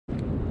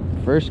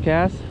First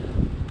cast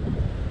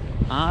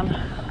on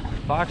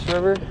Fox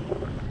River.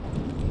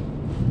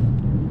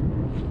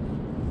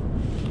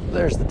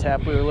 There's the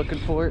tap we were looking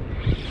for.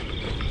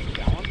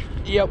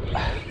 Yep.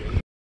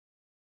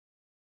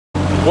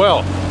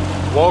 Well,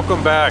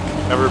 welcome back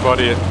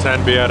everybody at 10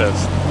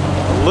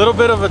 Bietas. A little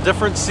bit of a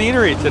different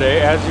scenery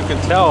today, as you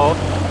can tell.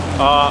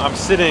 I'm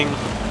sitting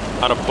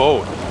on a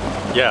boat,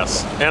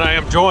 yes, and I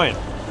am joined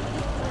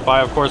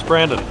by, of course,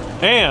 Brandon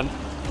and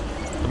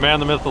the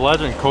man, the myth, the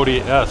legend, Cody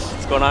S.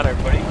 What's going on,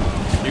 everybody?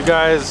 You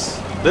guys,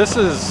 this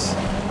is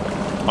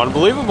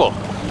unbelievable.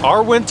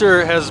 Our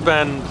winter has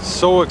been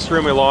so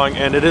extremely long,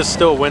 and it is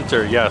still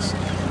winter, yes,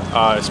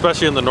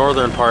 especially in the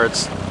northern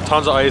parts.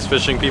 Tons of ice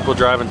fishing, people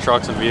driving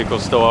trucks and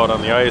vehicles still out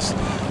on the ice,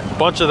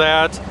 bunch of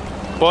that.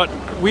 But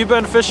we've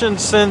been fishing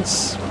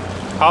since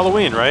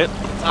Halloween, right?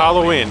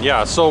 Halloween,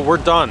 yeah, so we're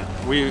done.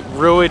 We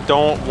really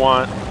don't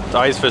want to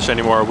ice fish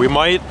anymore. We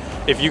might,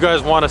 if you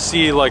guys want to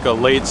see like a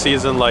late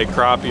season like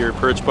crappie or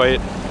perch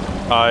bite,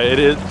 it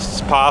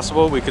is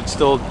possible. We could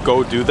still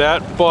go do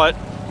that. But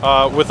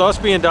with us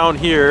being down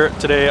here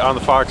today on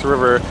the Fox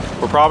River,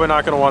 we're probably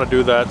not going to want to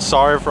do that.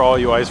 Sorry for all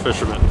you ice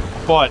fishermen.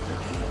 But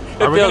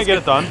are we gonna get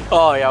it done?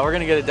 Oh yeah, we're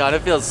gonna get it done.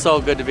 It feels so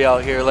good to be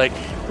out here. Like,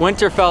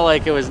 winter felt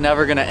like it was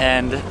never gonna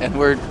end, and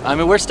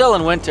we're still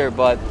in winter,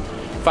 but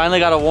finally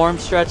got a warm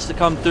stretch to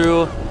come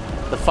through.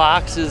 The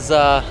Fox is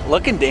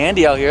looking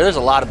dandy out here. There's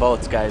a lot of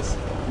boats, guys.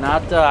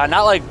 Not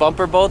like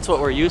bumper boats, what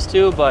we're used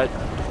to, but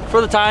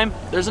for the time,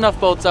 there's enough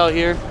boats out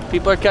here.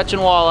 People are catching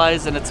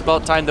walleyes, and it's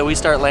about time that we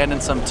start landing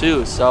some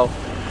too. So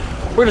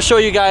we're gonna show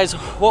you guys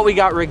what we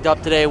got rigged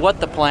up today, what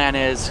the plan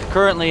is.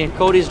 Currently,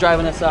 Cody's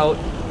driving us out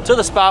to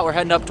the spot. We're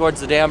heading up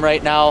towards the dam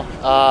right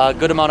now.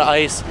 Good amount of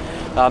ice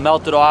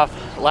melted off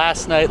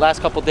last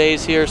couple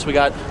days here, so we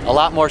got a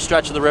lot more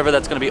stretch of the river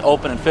that's going to be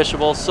open and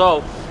fishable.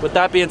 So with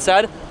that being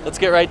said, let's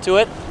get right to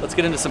it. Let's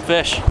get into some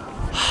fish.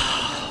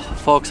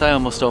 Folks, I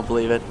almost don't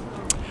believe it.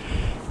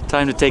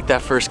 Time to take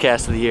that first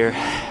cast of the year.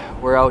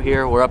 We're out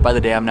here, we're up by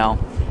the dam now,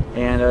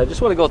 and I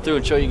just want to go through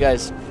and show you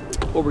guys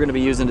what we're going to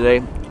be using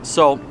today.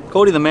 So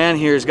Cody the man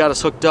here has got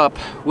us hooked up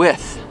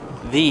with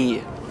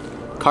the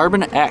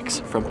Carbon X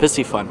from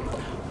Piscifun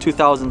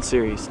 2000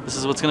 series. This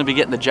is what's going to be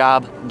getting the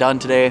job done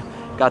today.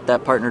 Got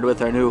that partnered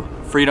with our new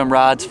Freedom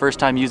rods. First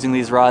time using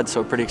these rods,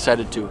 so we're pretty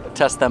excited to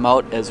test them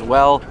out as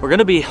well. We're going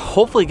to be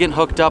hopefully getting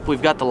hooked up.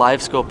 We've got the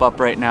LiveScope up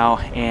right now,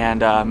 and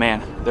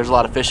man, there's a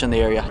lot of fish in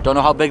the area. Don't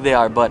know how big they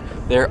are, but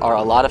there are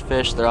a lot of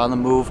fish. They're on the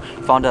move.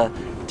 Found a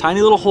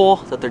tiny little hole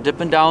that they're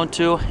dipping down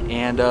to,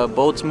 and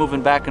boats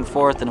moving back and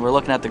forth, and we're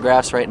looking at the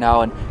graphs right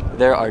now, and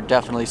there are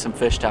definitely some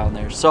fish down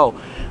there. So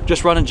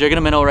just running jig and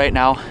a minnow right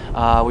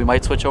now. We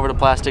might switch over to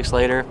plastics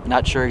later,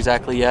 not sure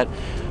exactly yet.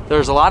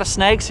 There's a lot of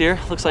snags here.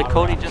 Looks like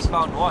Cody just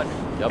found one.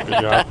 Yep.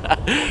 Good job.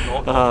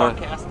 No far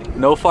casting.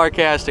 No far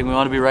casting. We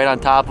want to be right on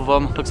top of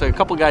them. Looks like a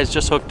couple guys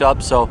just hooked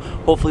up, so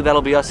hopefully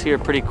that'll be us here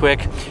pretty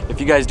quick.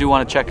 If you guys do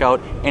want to check out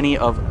any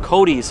of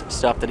Cody's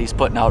stuff that he's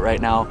putting out right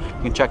now,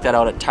 you can check that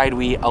out at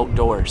Tidewee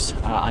Outdoors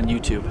on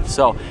YouTube.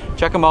 So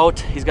check him out.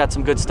 He's got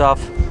some good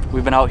stuff.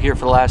 We've been out here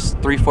for the last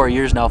 3-4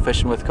 years now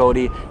fishing with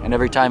Cody, and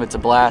every time it's a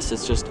blast.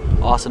 It's just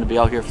awesome to be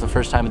out here for the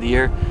first time of the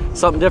year.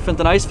 Something different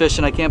than ice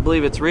fishing. I can't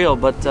believe it's real,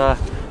 but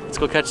let's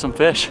go catch some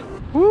fish.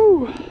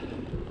 Woo!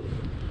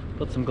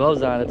 Put some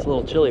gloves on. It's a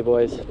little chilly,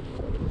 boys.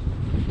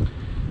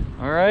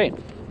 All right.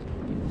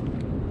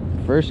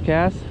 First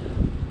cast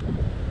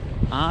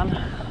on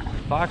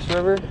Fox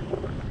River.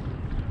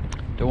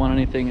 Don't want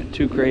anything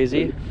too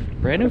crazy.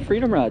 Brand new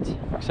Freedom rods.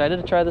 Excited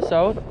to try this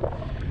out.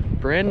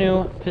 Brand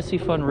new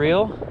Piscifun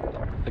reel.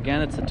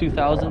 Again, it's the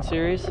 2000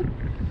 series.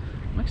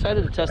 I'm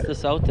excited to test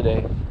this out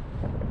today.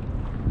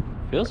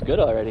 Feels good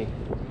already.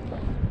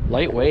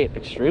 Lightweight,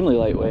 extremely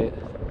lightweight.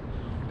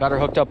 Got her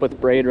hooked up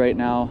with braid right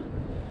now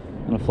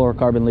and a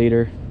fluorocarbon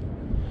leader.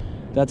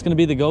 That's gonna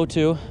be the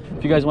go-to.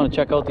 If you guys wanna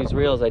check out these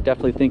reels, I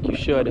definitely think you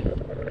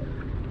should.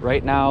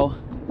 Right now,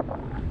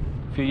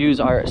 if you use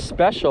our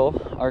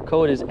special, our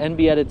code is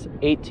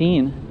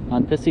NBEdits18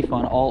 on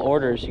Piscifun, all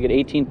orders, you get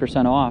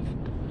 18% off.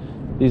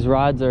 These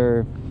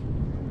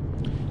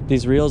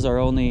reels are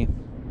only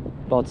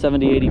about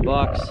 70-80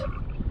 bucks,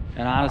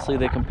 and honestly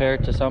they compare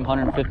to some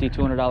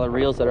 $150-200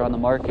 reels that are on the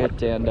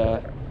market, and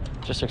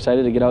just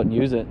excited to get out and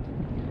use it.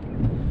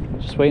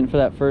 Just waiting for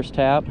that first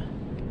tap.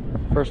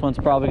 First one's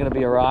probably gonna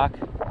be a rock.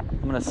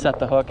 I'm gonna set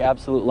the hook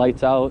absolute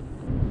lights out.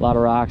 A lot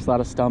of rocks, a lot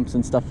of stumps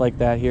and stuff like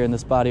that here in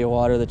this body of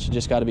water that you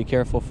just gotta be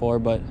careful for,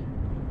 but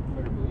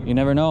you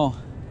never know.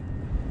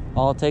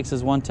 All it takes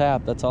is one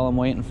tap. That's all I'm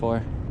waiting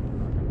for.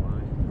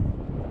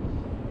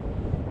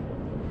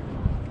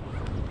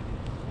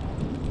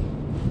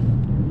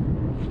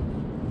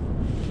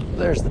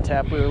 There's the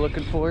tap we were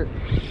looking for.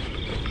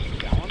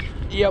 Got one?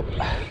 Yep.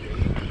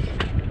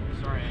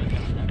 Sorry, I ain't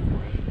got that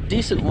for you.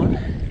 Decent one.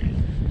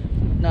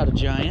 Not a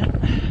giant.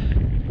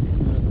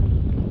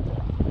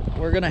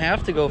 We're gonna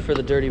have to go for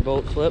the dirty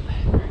boat flip.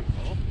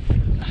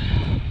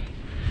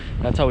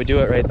 That's how we do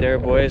it right there,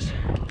 boys.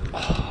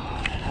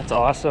 Oh, that's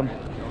awesome.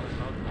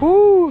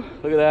 Woo!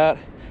 Look at that.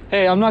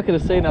 Hey, I'm not gonna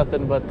say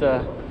nothing, but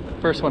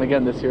first one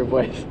again this year,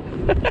 boys.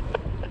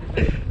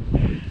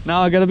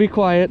 Now I gotta be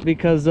quiet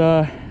because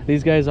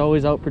these guys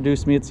always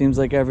outproduce me, it seems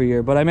like, every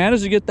year. But I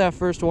managed to get that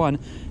first one.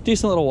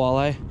 Decent little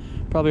walleye,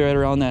 probably right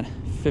around that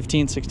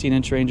 15, 16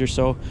 inch range or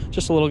so.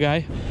 Just a little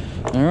guy.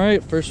 All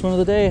right, first one of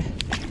the day.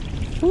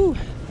 Woo,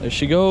 there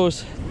she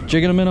goes.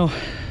 Jigging a minnow.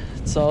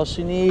 That's all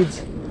she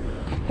needs.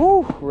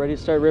 Woo, ready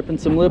to start ripping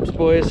some lips,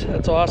 boys.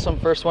 That's awesome.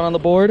 First one on the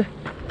board.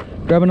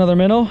 Grab another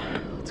minnow.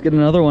 Let's get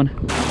another one.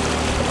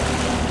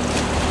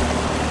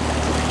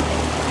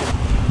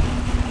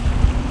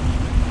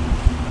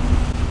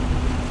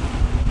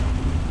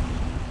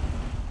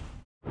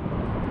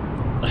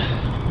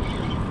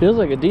 Feels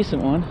like a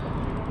decent one.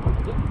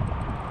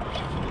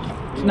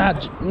 It's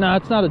not, no,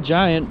 it's not a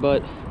giant,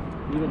 but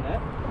Even net?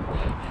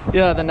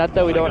 yeah, the net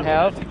that we don't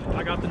have.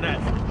 I got the net.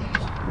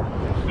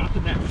 I got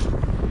the net.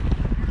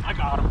 I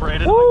got him,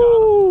 Brandon.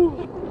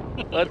 Woo! I got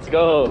him. Let's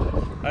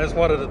go. I just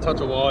wanted to touch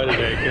a walleye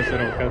today in case I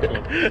don't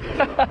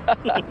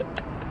catch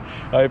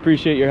one. I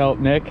appreciate your help,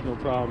 Nick. No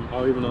problem.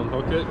 I'll even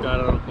unhook it.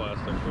 Got it on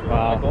plastic.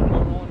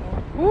 Wow.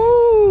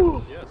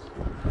 Woo! Yes.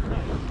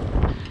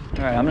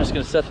 All right, I'm just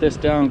gonna set this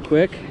down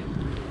quick.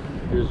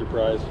 Here's your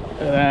prize. Look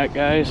at that,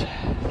 guys.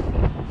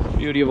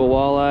 Beauty of a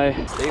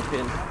walleye. Stay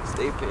pinned.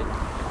 Stay pinned.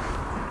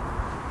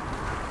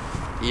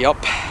 Yep.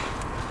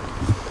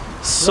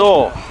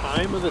 So,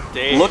 Time of the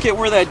day. look at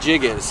where that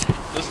jig is.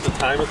 This is the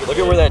time of the Look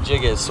day. at where that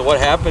jig is. So what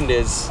happened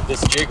is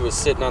this jig was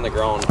sitting on the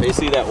ground.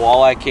 Basically that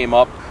walleye came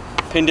up,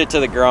 pinned it to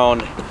the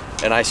ground,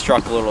 and I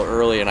struck a little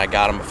early and I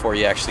got him before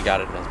he actually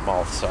got it in his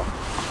mouth. So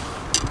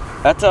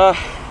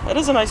that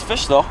is a nice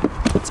fish though.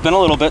 It's been a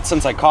little bit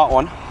since I caught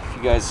one, if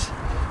you guys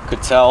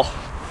could tell.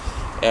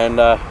 And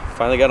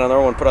finally got another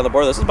one put on the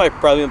board. This is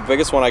probably the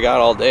biggest one I got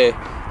all day.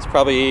 It's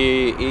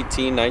probably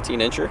 18, 19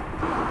 incher.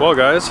 Well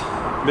guys,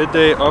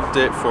 midday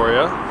update for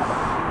you.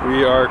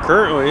 We are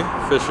currently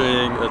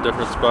fishing a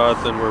different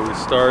spot than where we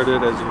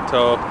started. As you can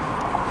tell,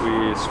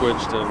 we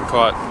switched and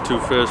caught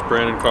two fish.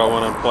 Brandon caught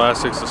one on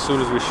plastics as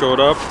soon as we showed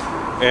up.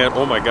 And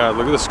oh my God,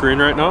 look at the screen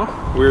right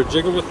now. We're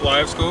jigging with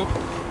LiveScope,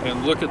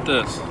 and look at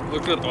this.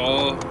 Look at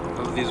all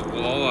of these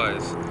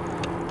walleyes.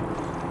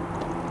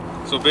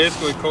 So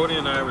basically, Cody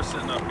and I were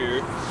sitting up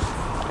here,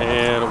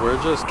 and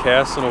we're just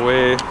casting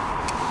away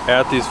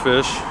at these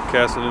fish,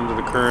 casting into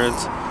the current,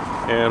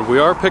 and we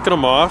are picking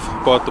them off,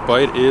 but the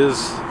bite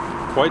is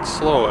quite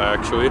slow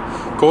actually.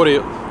 Cody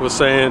was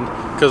saying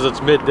because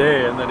it's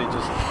midday and then he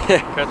just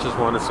catches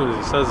one as soon as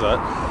he says that.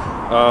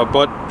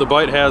 But the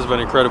bite has been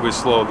incredibly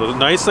slow. The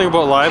nice thing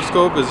about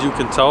LiveScope is you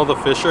can tell the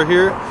fish are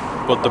here,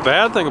 but the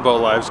bad thing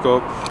about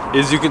LiveScope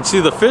is you can see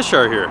the fish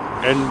are here,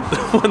 and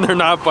when they're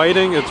not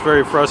biting, it's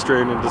very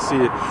frustrating to see.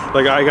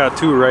 Like I got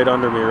two right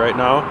under me right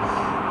now,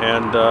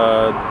 and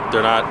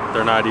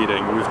they're not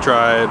eating. We've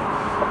tried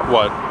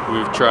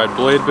We've tried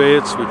blade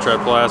baits, we've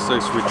tried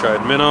plastics, we've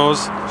tried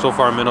minnows. So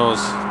far minnows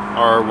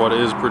are what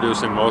is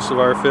producing most of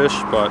our fish,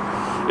 but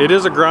it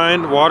is a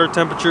grind. Water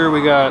temperature,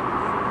 we got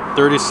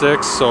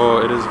 36, so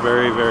it is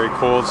very, very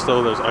cold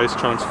still. There's ice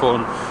chunks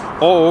floating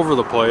all over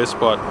the place,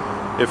 but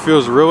it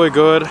feels really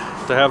good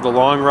to have the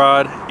long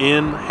rod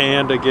in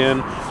hand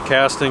again,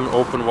 casting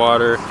open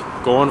water,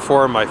 going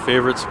for my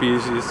favorite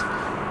species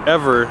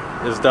ever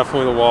is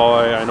definitely the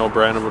walleye. I know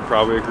Brandon would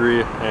probably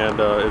agree, and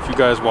if you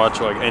guys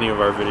watch like any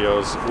of our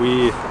videos,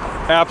 we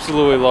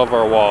absolutely love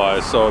our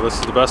walleyes. So this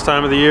is the best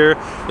time of the year.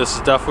 This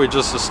is definitely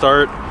just the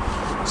start.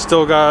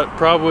 Still got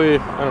probably,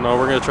 I don't know,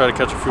 we're gonna try to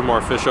catch a few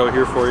more fish out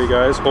here for you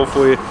guys.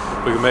 Hopefully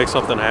we can make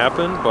something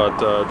happen, but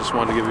just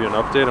wanted to give you an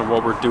update on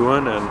what we're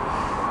doing and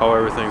how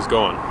everything's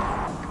going.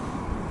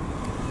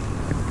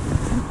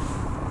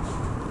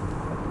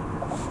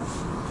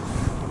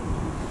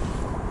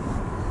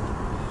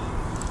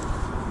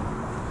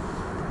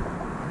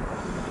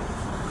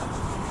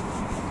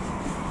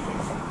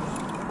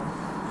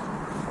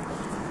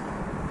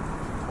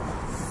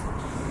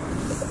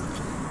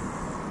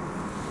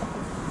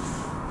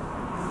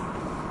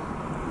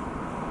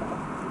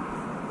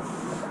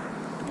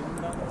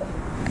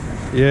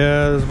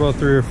 Yeah, there's about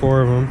 3 or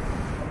 4 of them.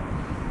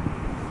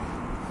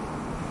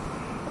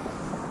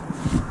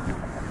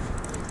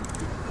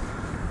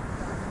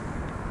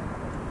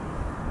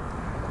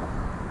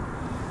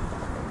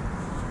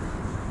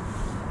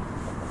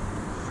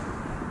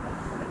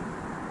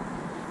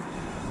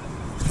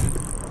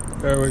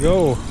 There we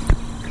go.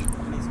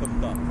 He's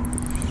hooked up.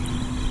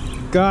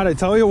 God, I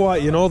tell you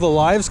what, you know, the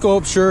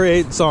LiveScope sure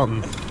ate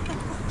something.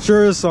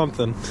 Sure is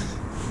something.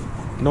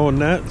 No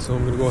net, so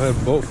I'm gonna go ahead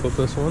and boat flip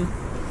this one.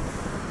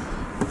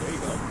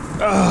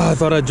 I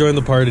thought I'd join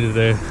the party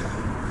today.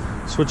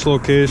 Switch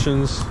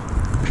locations.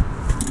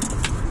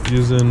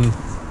 Using.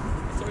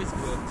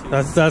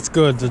 That's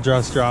good to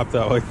just drop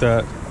that like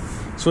that.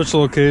 Switch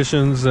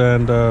locations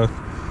and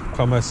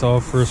caught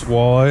myself first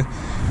walleye.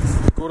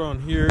 Go down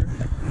here.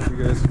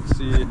 You guys can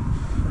see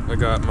I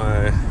got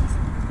my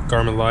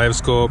GARMIN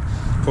LiveScope.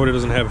 Cody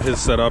doesn't have his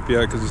set up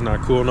yet because he's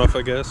not cool enough,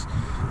 I guess,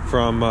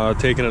 from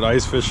taking it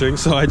ice fishing.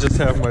 So I just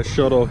have my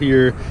shuttle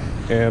here,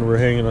 and we're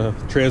hanging a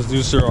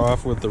transducer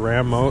off with the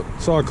ram mount.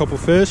 Saw a couple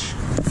fish.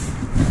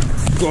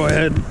 go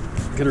ahead and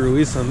get a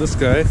release on this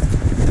guy.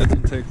 That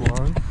didn't take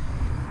long.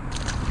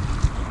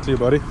 See you,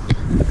 buddy.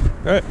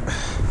 All right,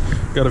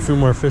 got a few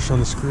more fish on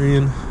the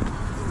screen.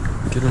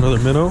 Get another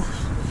minnow.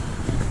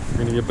 We're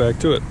gonna get back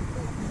to it.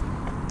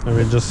 I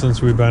mean, just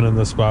since we've been in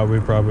this spot,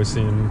 we've probably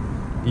seen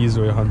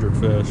easily 100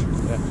 fish.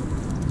 Yeah.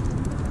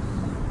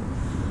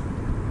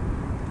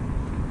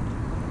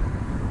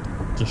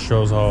 Just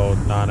shows how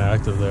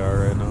non-active they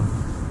are right now.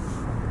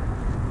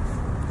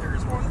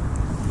 There's one.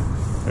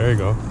 There you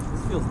go.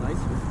 This feels nice.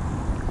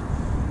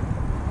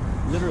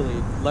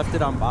 Literally left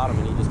it on bottom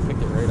and he just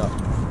picked it right up.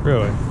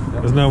 Really?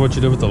 Yep. Isn't that what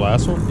you did with the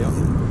last one? Yep.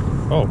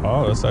 Oh,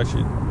 wow, that's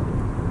actually...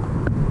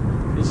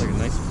 Feels like a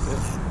nice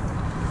fish.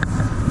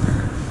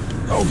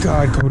 Oh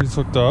God, Cody's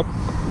hooked up.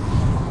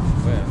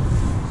 Oh yeah.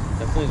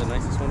 Definitely the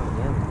nicest one in the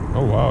morning.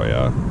 Oh wow,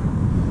 yeah.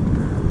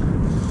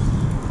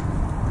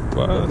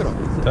 Wow,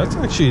 that's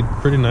actually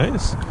pretty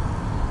nice.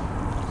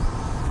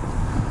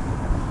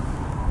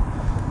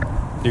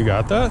 You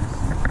got that?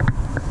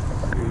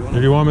 Or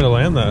do you want me to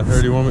land that?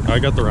 Or do you want me? I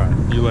got the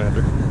rod. You land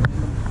her.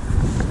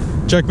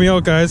 Check me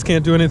out, guys.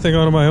 Can't do anything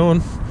on my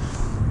own.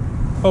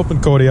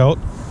 Helping Cody out.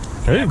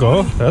 There you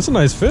go. That's a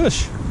nice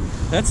fish.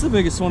 That's the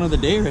biggest one of the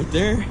day right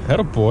there.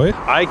 Atta boy.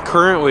 I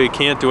currently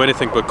can't do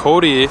anything, but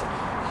Cody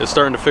is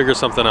starting to figure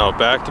something out.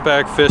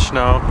 Back-to-back fish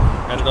now.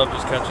 Ended up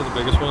just catching the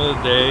biggest one of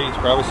the day. He's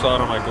probably saw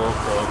it on my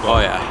GoPro. Oh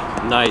yeah,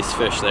 nice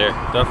fish there.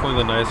 Definitely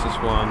the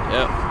nicest one.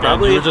 Yep.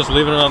 Probably. You're just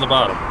leaving it on the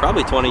bottom.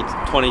 Probably 20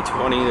 to 20,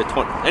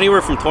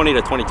 anywhere from 20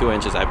 to 22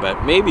 inches, I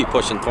bet. Maybe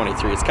pushing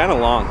 23. It's kind of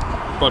long.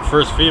 But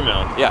first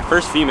female. Yeah,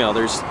 first female.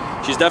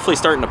 She's definitely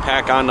starting to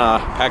pack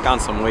on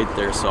some weight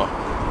there. So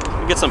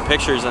we'll get some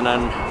pictures and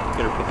then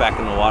get her put back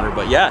in the water.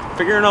 But yeah,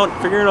 figuring out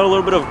a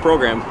little bit of a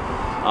program.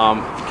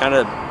 Kind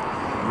of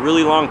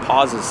really long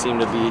pauses seem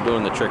to be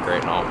doing the trick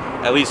right now,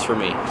 at least for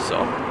me. So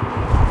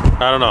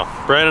I don't know.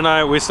 Brandon and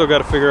I, we still got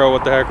to figure out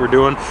what the heck we're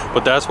doing,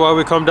 but that's why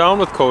we come down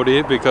with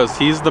Cody, because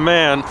he's the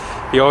man.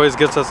 He always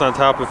gets us on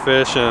top of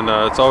fish, and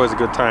it's always a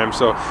good time.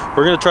 So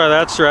we're gonna try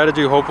that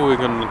strategy. Hopefully we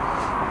can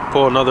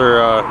pull another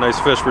nice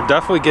fish. We're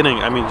definitely getting,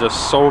 I mean,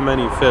 just so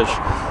many fish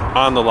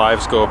on the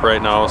LiveScope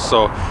right now.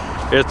 So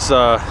it's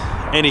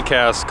any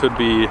cast could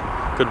be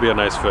a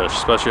nice fish,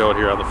 especially out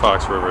here on the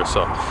Fox River.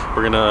 So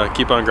we're gonna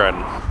keep on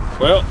grinding.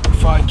 Well,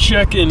 if I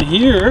check in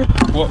here,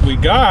 what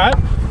we've got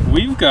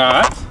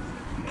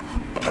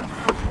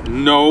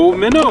no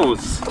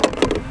minnows.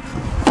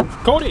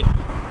 Cody,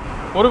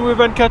 what have we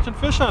been catching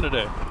fish on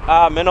today?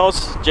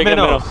 Minnows, jigging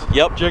minnows.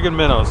 Yep. Jigging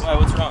minnows. Why,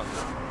 what's wrong?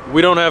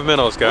 We don't have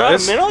minnows,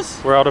 guys. We're out of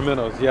minnows? We're out of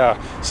minnows,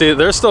 yeah. See,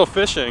 they're still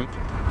fishing,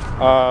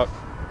 but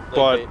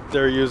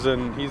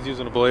he's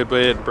using a blade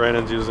bait,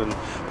 Brandon's using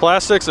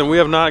plastics, and we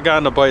have not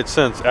gotten a bite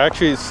since.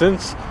 Actually,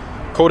 since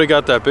Cody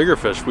got that bigger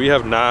fish, we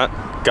have not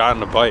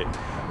gotten a bite.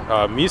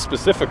 Me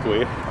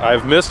specifically,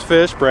 I've missed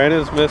fish,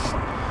 Brandon's missed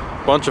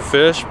a bunch of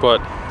fish, but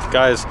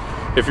guys,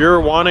 if you're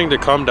wanting to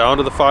come down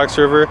to the Fox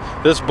River,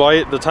 this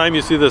bite, the time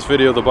you see this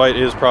video, the bite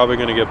is probably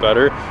going to get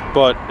better,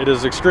 but it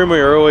is extremely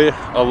early.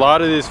 A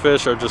lot of these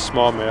fish are just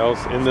small males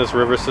in this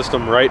river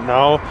system right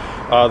now.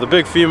 The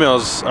big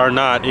females are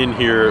not in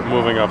here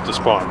moving up to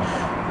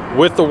spawn.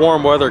 With the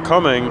warm weather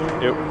coming,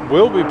 it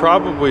will be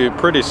probably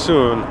pretty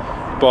soon,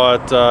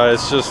 but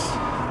it's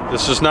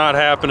just not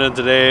happening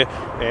today,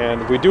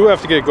 and we do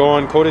have to get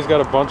going. Cody's got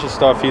a bunch of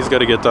stuff he's got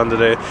to get done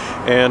today,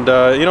 and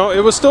you know,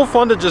 it was still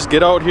fun to just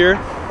get out here,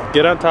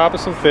 get on top of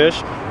some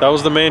fish. That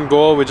was the main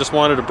goal. We just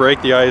wanted to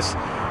break the ice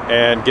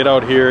and get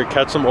out here,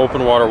 catch some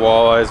open water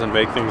walleyes and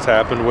make things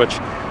happen, which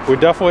we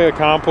definitely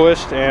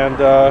accomplished. And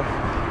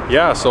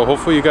yeah, so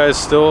hopefully you guys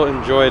still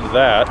enjoyed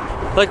that.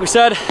 Like we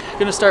said,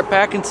 gonna start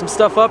packing some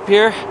stuff up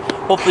here.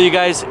 Hopefully you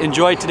guys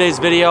enjoyed today's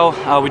video.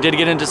 We did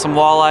get into some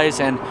walleyes,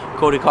 and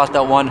Cody caught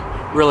that one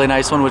really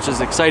nice one, which is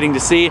exciting to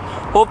see.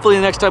 Hopefully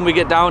the next time we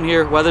get down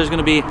here, weather's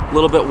gonna be a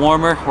little bit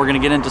warmer. We're gonna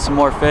get into some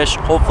more fish.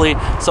 Hopefully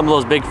some of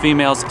those big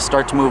females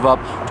start to move up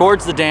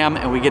towards the dam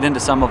and we get into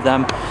some of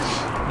them.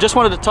 Just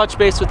wanted to touch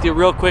base with you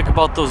real quick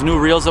about those new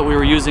reels that we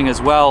were using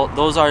as well.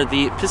 Those are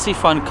the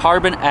Piscifun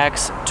Carbon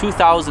X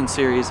 2000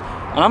 series.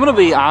 And I'm gonna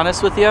be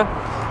honest with you,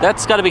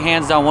 that's gotta be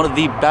hands down one of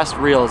the best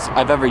reels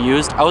I've ever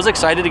used. I was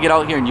excited to get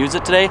out here and use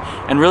it today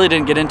and really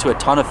didn't get into a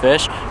ton of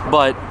fish,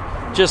 but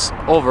just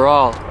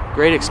overall,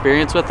 great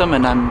experience with them,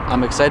 and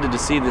I'm excited to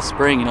see this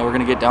spring. You know, we're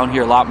gonna get down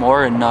here a lot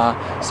more and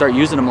start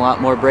using them a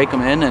lot more, break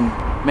them in, and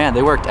man,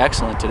 they worked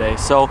excellent today.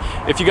 So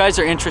if you guys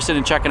are interested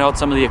in checking out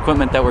some of the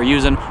equipment that we're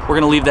using, we're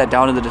gonna leave that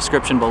down in the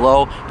description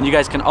below. And you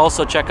guys can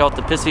also check out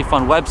the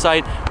Piscifun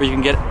website, where you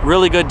can get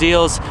really good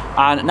deals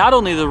on not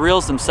only the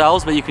reels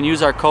themselves, but you can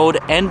use our code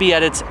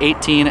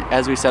NBEdits18,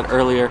 as we said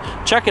earlier.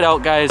 Check it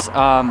out, guys.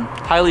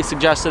 Highly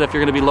suggested if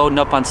you're gonna be loading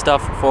up on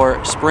stuff for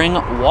spring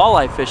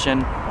walleye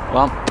fishing.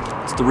 Well,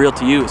 it's the reel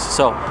to use.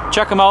 So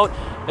check them out.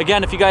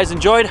 Again, if you guys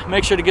enjoyed,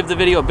 make sure to give the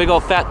video a big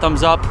old fat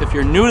thumbs up. If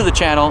you're new to the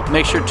channel,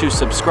 make sure to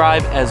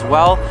subscribe as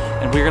well.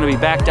 And we're gonna be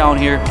back down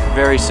here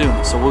very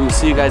soon. So we'll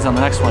see you guys on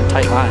the next one.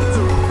 Tight lines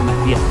from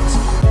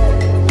the